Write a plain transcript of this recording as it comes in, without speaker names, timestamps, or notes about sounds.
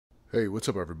Hey, what's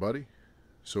up everybody?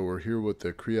 So we're here with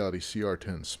the Creality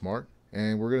CR-10 Smart,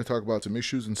 and we're going to talk about some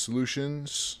issues and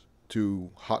solutions to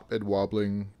hotbed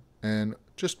wobbling and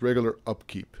just regular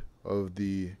upkeep of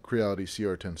the Creality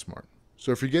CR-10 Smart.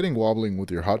 So if you're getting wobbling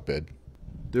with your hotbed,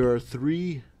 there are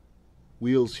three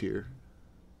wheels here.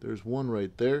 There's one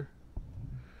right there,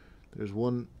 there's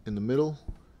one in the middle,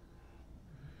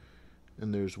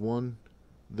 and there's one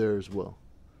there as well.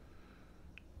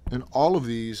 And all of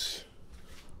these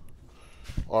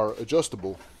are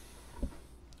adjustable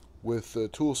with the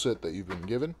tool set that you've been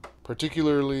given,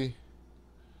 particularly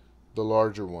the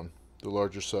larger one, the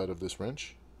larger side of this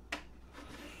wrench.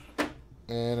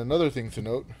 And another thing to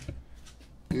note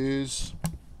is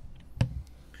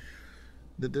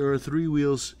that there are three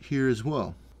wheels here as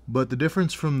well. But the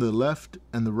difference from the left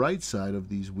and the right side of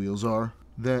these wheels are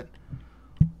that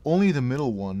only the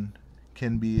middle one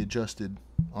can be adjusted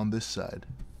on this side.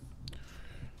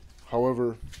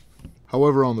 However,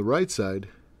 on the right side,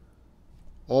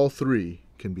 all three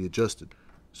can be adjusted.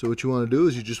 So what you want to do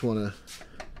is you just want to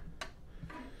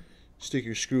stick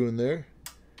your screw in there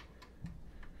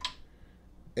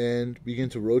and begin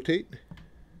to rotate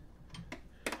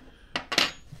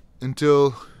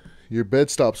until your bed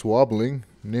stops wobbling,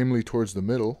 namely towards the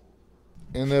middle.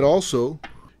 And that also,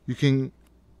 you can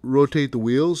rotate the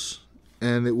wheels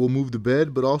and it will move the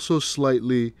bed, but also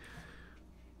slightly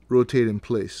rotate in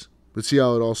place. But see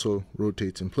how it also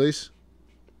rotates in place?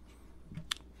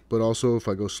 But also, if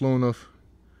I go slow enough,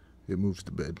 it moves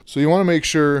the bed. So you want to make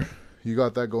sure you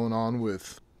got that going on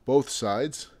with both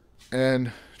sides.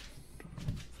 And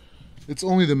it's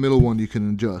only the middle one you can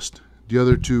adjust. The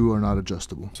other two are not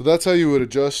adjustable. So that's how you would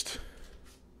adjust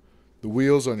the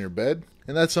wheels on your bed.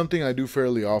 And that's something I do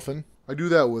fairly often. I do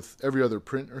that with every other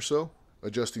print or so,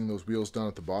 adjusting those wheels down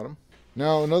at the bottom.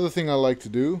 Now, another thing I like to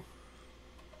do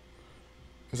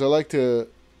is I like to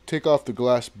take off the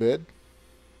glass bed.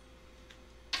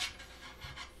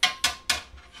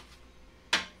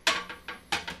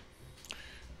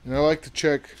 And I like to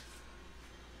check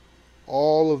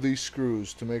all of these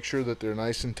screws to make sure that they're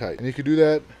nice and tight. And you can do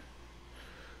that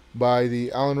by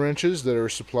the Allen wrenches that are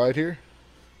supplied here.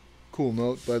 Cool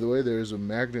note, by the way, there's a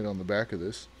magnet on the back of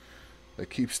this that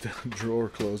keeps the drawer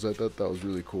closed. I thought that was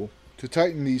really cool. To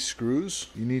tighten these screws,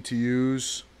 you need to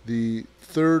use the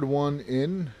third one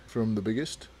in from the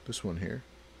biggest, this one here.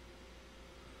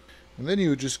 And then you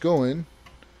would just go in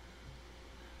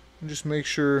and just make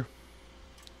sure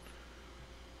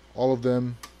all of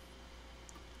them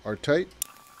are tight.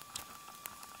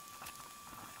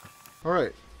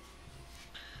 Alright,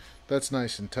 that's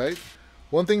nice and tight.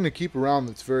 One thing to keep around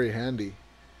that's very handy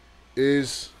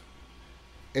is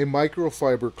a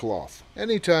microfiber cloth.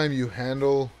 Anytime you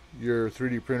handle your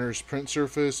 3D printer's print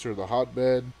surface or the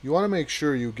hotbed, you want to make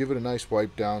sure you give it a nice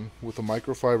wipe down with a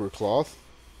microfiber cloth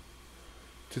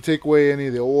to take away any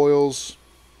of the oils,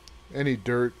 any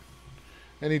dirt,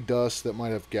 any dust that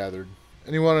might have gathered.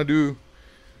 And you want to do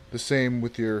the same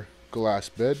with your glass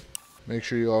bed. Make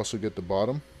sure you also get the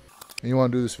bottom. And you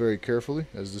want to do this very carefully,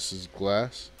 as this is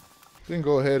glass. Then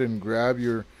go ahead and grab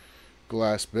your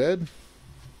glass bed,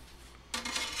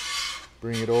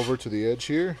 bring it over to the edge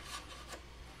here,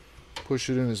 push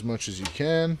it in as much as you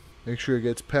can, make sure it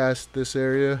gets past this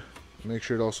area, make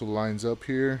sure it also lines up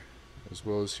here as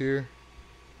well as here,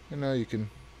 and now you can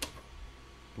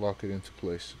lock it into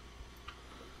place.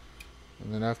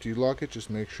 And then after you lock it, just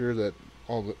make sure that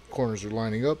all the corners are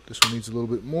lining up. This one needs a little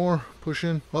bit more push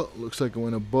in. Well, it looks like it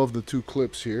went above the two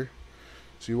clips here,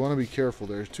 so you want to be careful.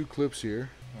 There's two clips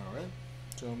here. Alright,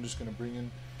 so I'm just going to bring in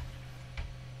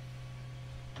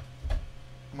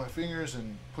my fingers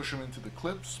and push them into the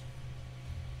clips.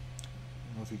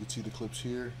 I don't know if you can see the clips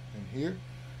here and here.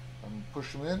 I'm going to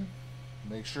push them in,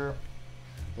 make sure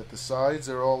that the sides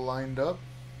are all lined up,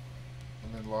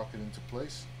 and then lock it into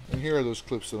place. And here are those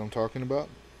clips that I'm talking about.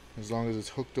 As long as it's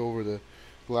hooked over the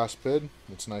glass bed,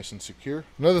 it's nice and secure.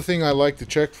 Another thing I like to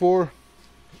check for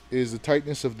is the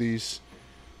tightness of these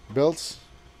belts,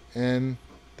 and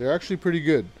they're actually pretty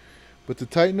good. But to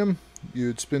tighten them,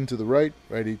 you'd spin to the right,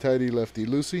 righty tighty, lefty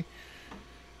loosey.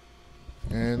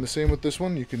 And the same with this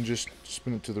one, you can just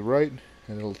spin it to the right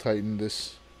and it'll tighten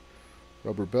this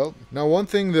rubber belt. Now, one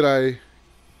thing that I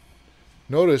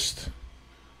noticed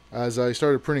as I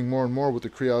started printing more and more with the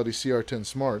Creality CR-10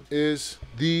 Smart is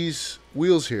these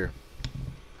wheels here.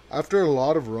 After a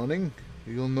lot of running,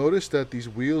 you'll notice that these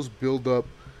wheels build up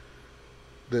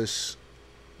this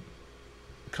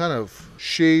kind of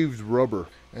shaved rubber.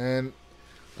 And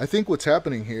I think what's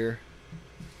happening here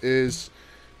is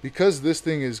because this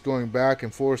thing is going back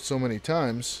and forth so many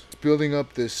times, it's building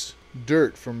up this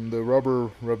dirt from the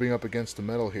rubber rubbing up against the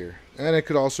metal here. And it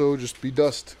could also just be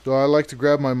dust. So I like to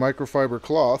grab my microfiber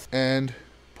cloth and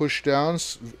push down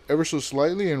ever so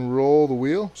slightly and roll the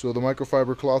wheel so the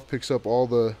microfiber cloth picks up all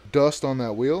the dust on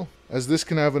that wheel, as this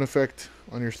can have an effect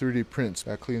on your 3D prints.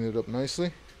 I clean it up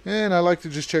nicely. And I like to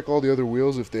just check all the other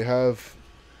wheels if they have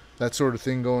that sort of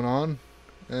thing going on,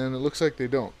 and it looks like they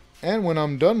don't. And when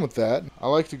I'm done with that, I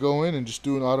like to go in and just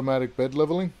do an automatic bed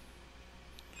leveling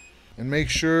and make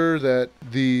sure that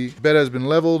the bed has been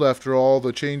leveled after all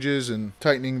the changes and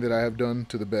tightening that I have done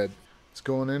to the bed. It's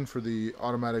going in for the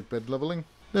automatic bed leveling.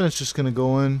 Then it's just going to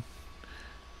go in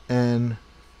and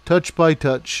touch by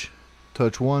touch,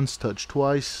 touch once, touch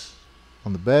twice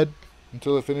on the bed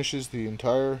until it finishes the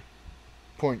entire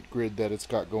point grid that it's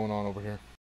got going on over here.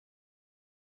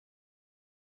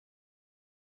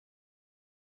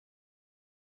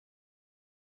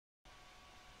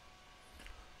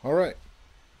 Alright,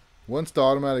 once the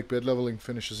automatic bed leveling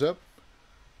finishes up,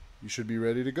 you should be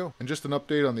ready to go. And just an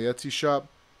update on the Etsy shop.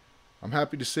 I'm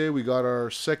happy to say we got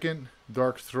our second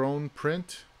Dark Throne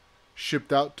print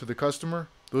shipped out to the customer.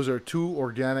 Those are 2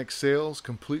 organic sales,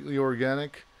 completely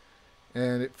organic,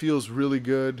 and it feels really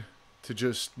good to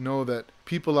just know that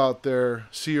people out there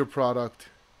see your product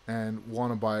and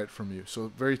want to buy it from you.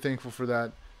 So very thankful for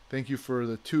that. Thank you for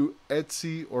the 2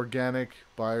 Etsy organic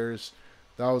buyers.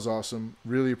 That was awesome.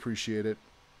 Really appreciate it.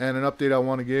 And an update I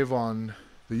want to give on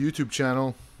the YouTube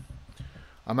channel.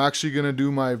 I'm actually going to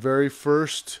do my very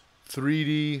first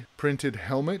 3D printed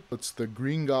helmet. It's the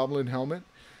Green Goblin helmet.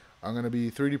 I'm going to be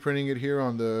 3D printing it here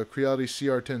on the Creality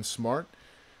CR-10 Smart.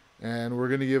 And we're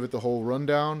going to give it the whole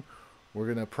rundown. We're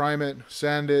going to prime it,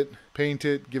 sand it, paint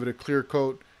it, give it a clear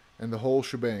coat, and the whole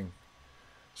shebang.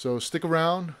 So stick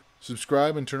around,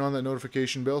 subscribe, and turn on that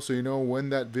notification bell so you know when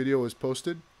that video is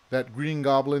posted. That Green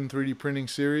Goblin 3D printing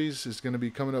series is going to be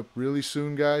coming up really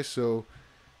soon, guys, so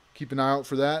keep an eye out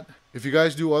for that. If you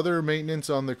guys do other maintenance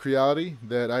on the Creality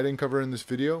that I didn't cover in this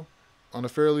video on a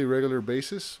fairly regular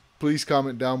basis, please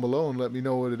comment down below and let me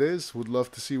know what it is. Would love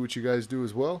to see what you guys do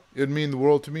as well. It'd mean the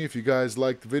world to me if you guys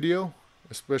like the video,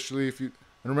 especially if you...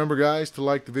 And remember, guys, to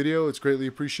like the video. It's greatly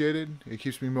appreciated. It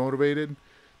keeps me motivated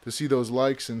to see those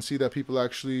likes and see that people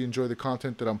actually enjoy the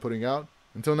content that I'm putting out.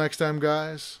 Until next time,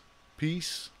 guys.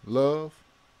 Peace, love,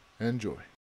 and joy.